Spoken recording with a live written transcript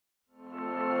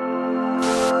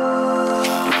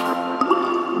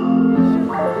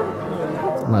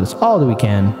and let us all do we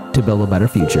can to build a better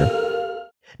future.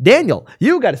 Daniel,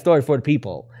 you got a story for the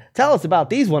people. Tell us about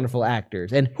these wonderful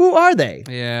actors, and who are they?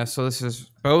 Yeah, so this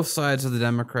is both sides of the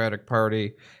Democratic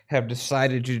Party have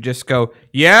decided to just go,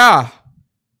 yeah,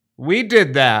 we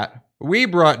did that. We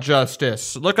brought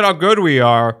justice. Look at how good we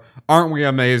are. Aren't we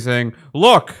amazing?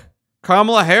 Look,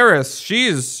 Kamala Harris,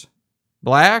 she's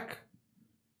black.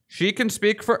 She can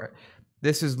speak for...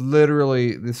 This is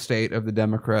literally the state of the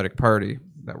Democratic Party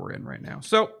that we're in right now.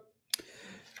 So,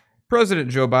 President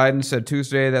Joe Biden said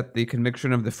Tuesday that the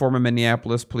conviction of the former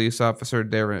Minneapolis police officer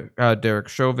Derek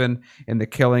Chauvin in the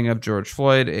killing of George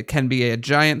Floyd, it can be a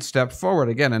giant step forward.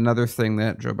 Again, another thing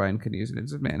that Joe Biden can use at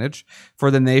his advantage for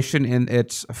the nation in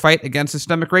its fight against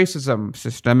systemic racism.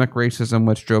 Systemic racism,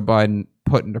 which Joe Biden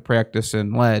put into practice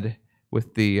and led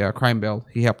with the crime bill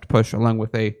he helped push, along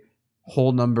with a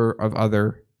whole number of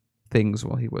other things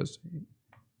while he was,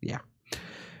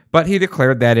 But he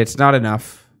declared that it's not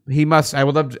enough. He must, I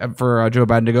would love for Joe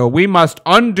Biden to go, we must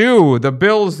undo the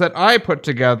bills that I put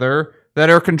together that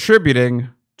are contributing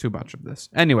to much of this.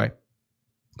 Anyway,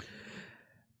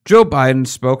 Joe Biden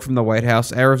spoke from the White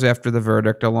House hours after the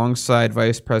verdict alongside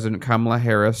Vice President Kamala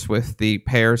Harris, with the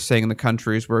pair saying the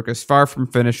country's work is far from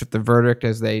finished with the verdict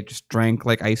as they just drank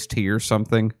like iced tea or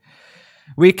something.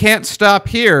 We can't stop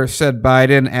here, said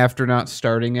Biden, after not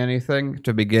starting anything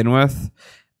to begin with.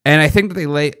 And I think that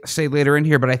they say later in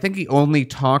here, but I think he only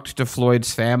talked to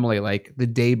Floyd's family like the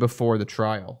day before the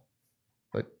trial.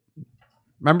 But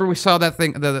remember we saw that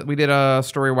thing, we did a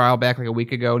story a while back, like a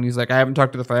week ago, and he's like, I haven't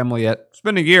talked to the family yet. It's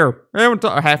been a year.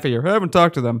 Half a year. I haven't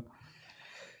talked to them.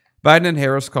 Biden and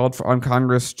Harris called on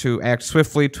Congress to act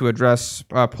swiftly to address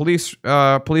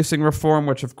policing reform,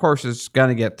 which of course is going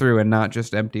to get through and not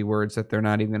just empty words that they're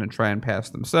not even going to try and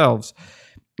pass themselves,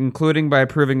 including by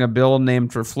approving a bill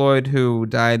named for Floyd, who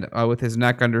died with his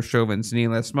neck under Chauvin's knee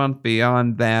last month.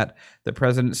 Beyond that, the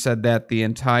president said that the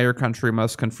entire country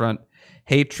must confront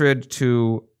hatred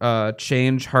to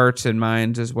change hearts and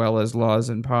minds as well as laws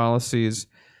and policies.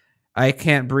 I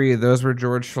can't breathe. Those were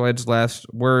George Floyd's last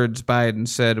words, Biden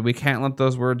said. We can't let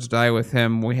those words die with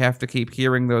him. We have to keep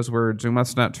hearing those words. We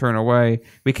must not turn away.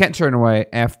 We can't turn away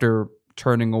after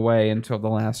turning away until the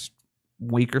last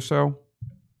week or so.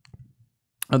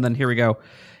 And then here we go.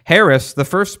 Harris, the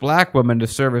first black woman to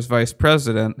serve as vice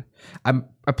president. I'm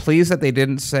pleased that they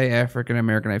didn't say African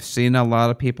American. I've seen a lot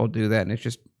of people do that, and it's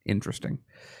just interesting.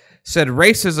 Said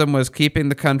racism was keeping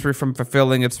the country from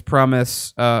fulfilling its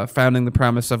promise, founding the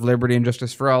promise of liberty and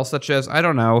justice for all, such as, I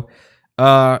don't know,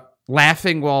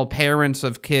 laughing while parents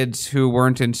of kids who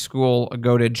weren't in school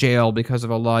go to jail because of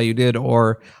a law you did,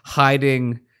 or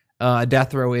hiding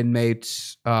death row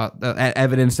inmates,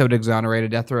 evidence that would exonerate a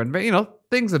death row inmate,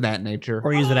 things of that nature.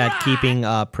 Or use it at keeping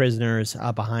prisoners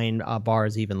behind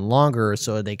bars even longer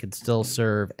so they could still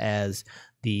serve as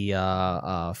the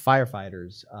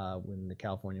firefighters when the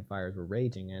California fires were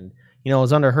raging. And, it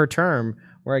was under her term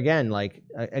where, again,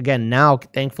 now,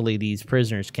 thankfully, these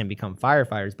prisoners can become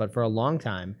firefighters, but for a long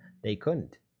time, they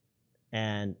couldn't.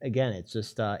 And, again, it's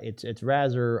just, it's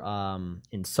rather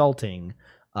insulting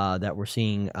that we're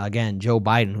seeing, again, Joe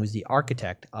Biden, who's the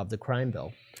architect of the crime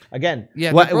bill. Again,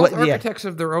 they're both architects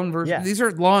of their own version. Yeah. These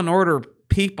are law and order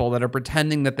people that are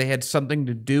pretending that they had something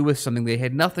to do with something they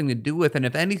had nothing to do with, and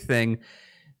if anything,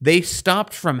 they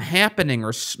stopped from happening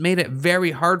or made it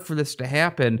very hard for this to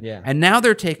happen. Yeah. And now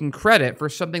they're taking credit for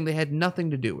something they had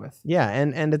nothing to do with. Yeah,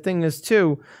 and the thing is,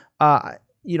 too,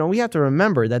 we have to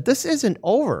remember that this isn't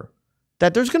over.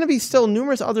 That there's going to be still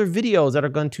numerous other videos that are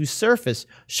going to surface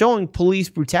showing police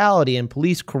brutality and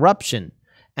police corruption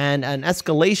and an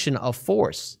escalation of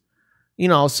force.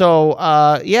 So,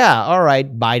 all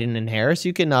right, Biden and Harris,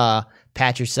 you can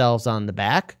pat yourselves on the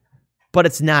back, but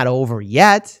it's not over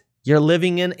yet. You're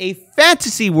living in a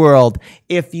fantasy world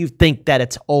if you think that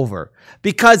it's over,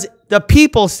 because the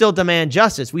people still demand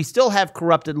justice. We still have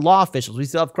corrupted law officials. We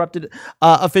still have corrupted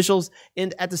officials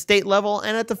at the state level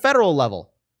and at the federal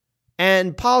level.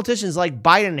 And politicians like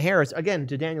Biden and Harris, again,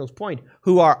 to Daniel's point,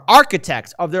 who are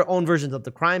architects of their own versions of the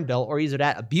crime bill, or either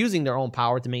that, abusing their own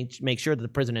power to make sure that the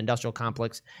prison industrial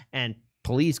complex and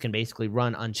police can basically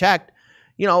run unchecked.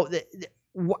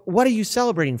 What are you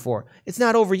celebrating for? It's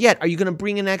not over yet. Are you going to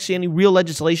bring in actually any real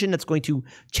legislation that's going to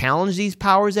challenge these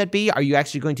powers that be? Are you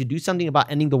actually going to do something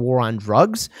about ending the war on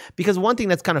drugs? Because one thing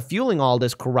that's kind of fueling all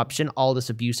this corruption, all this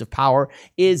abuse of power,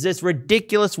 is this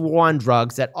ridiculous war on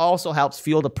drugs that also helps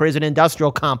fuel the prison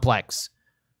industrial complex.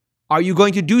 Are you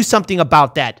going to do something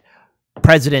about that,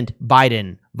 President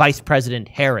Biden, Vice President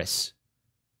Harris?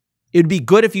 It'd be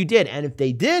good if you did. And if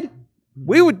they did,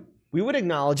 we would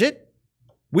acknowledge it.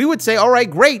 We would say, all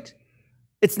right, great.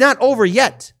 It's not over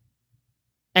yet.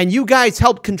 And you guys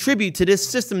helped contribute to this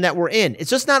system that we're in. It's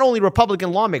just not only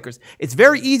Republican lawmakers. It's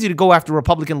very easy to go after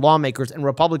Republican lawmakers and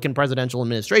Republican presidential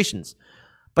administrations.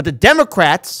 But the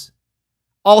Democrats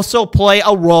also play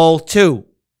a role too.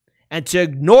 And to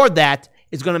ignore that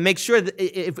is going to make sure that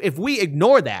if we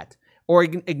ignore that or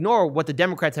ignore what the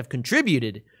Democrats have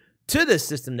contributed to this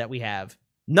system that we have,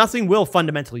 nothing will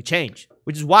fundamentally change,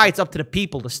 which is why it's up to the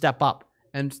people to step up.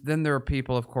 And then there are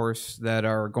people, of course, that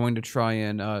are going to try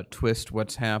and twist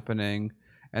what's happening.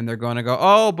 And they're going to go,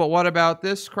 oh, but what about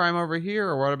this crime over here?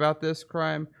 Or what about this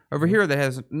crime over here that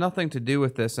has nothing to do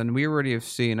with this? And we already have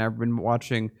seen, I've been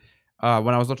watching,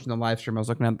 when I was watching the live stream, I was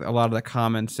looking at a lot of the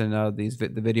comments in the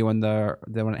video when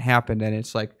it happened. And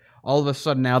it's like, all of a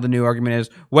sudden now the new argument is,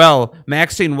 well,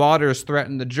 Maxine Waters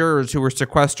threatened the jurors who were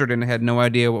sequestered and had no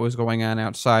idea what was going on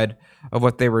outside of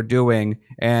what they were doing.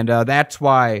 And that's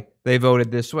why they voted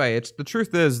this way. The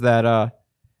truth is that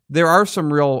there are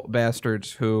some real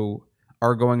bastards who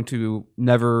are going to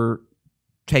never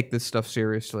take this stuff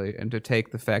seriously and to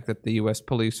take the fact that the U.S.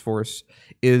 police force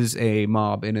is a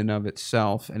mob in and of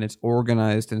itself, and it's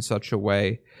organized in such a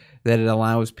way that it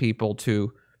allows people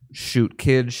to shoot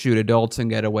kids, shoot adults, and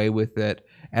get away with it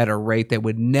at a rate that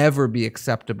would never be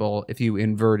acceptable if you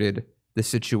inverted the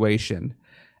situation.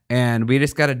 And we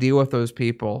just got to deal with those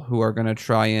people who are going to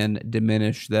try and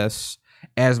diminish this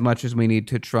as much as we need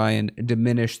to try and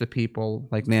diminish the people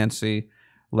like Nancy,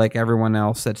 like everyone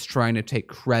else that's trying to take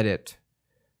credit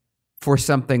for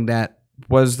something that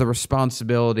was the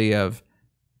responsibility of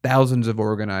thousands of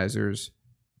organizers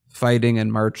fighting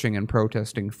and marching and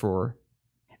protesting for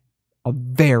a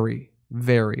very,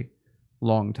 very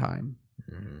long time.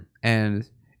 Mm-hmm. And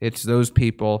it's those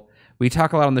people. We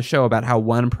talk a lot on the show about how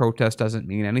one protest doesn't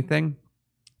mean anything.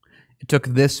 It took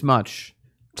this much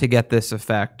to get this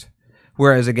effect.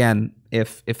 Whereas, again,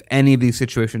 if any of these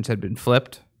situations had been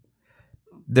flipped,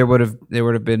 there would have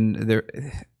been.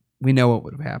 We know what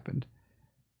would have happened,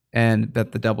 and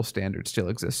that the double standard still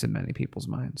exists in many people's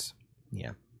minds.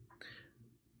 Yeah,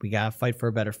 we gotta fight for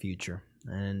a better future,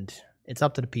 and it's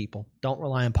up to the people. Don't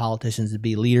rely on politicians to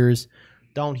be leaders.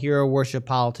 Don't hero worship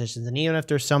politicians, and even if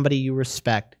there's somebody you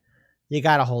respect, you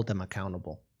got to hold them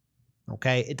accountable,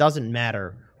 okay? It doesn't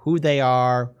matter who they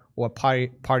are or what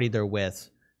party they're with.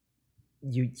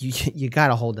 You got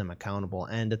to hold them accountable.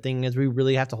 And the thing is, we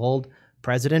really have to hold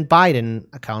President Biden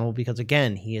accountable because,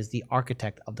 again, he is the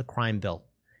architect of the crime bill,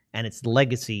 and its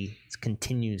legacy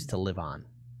continues to live on.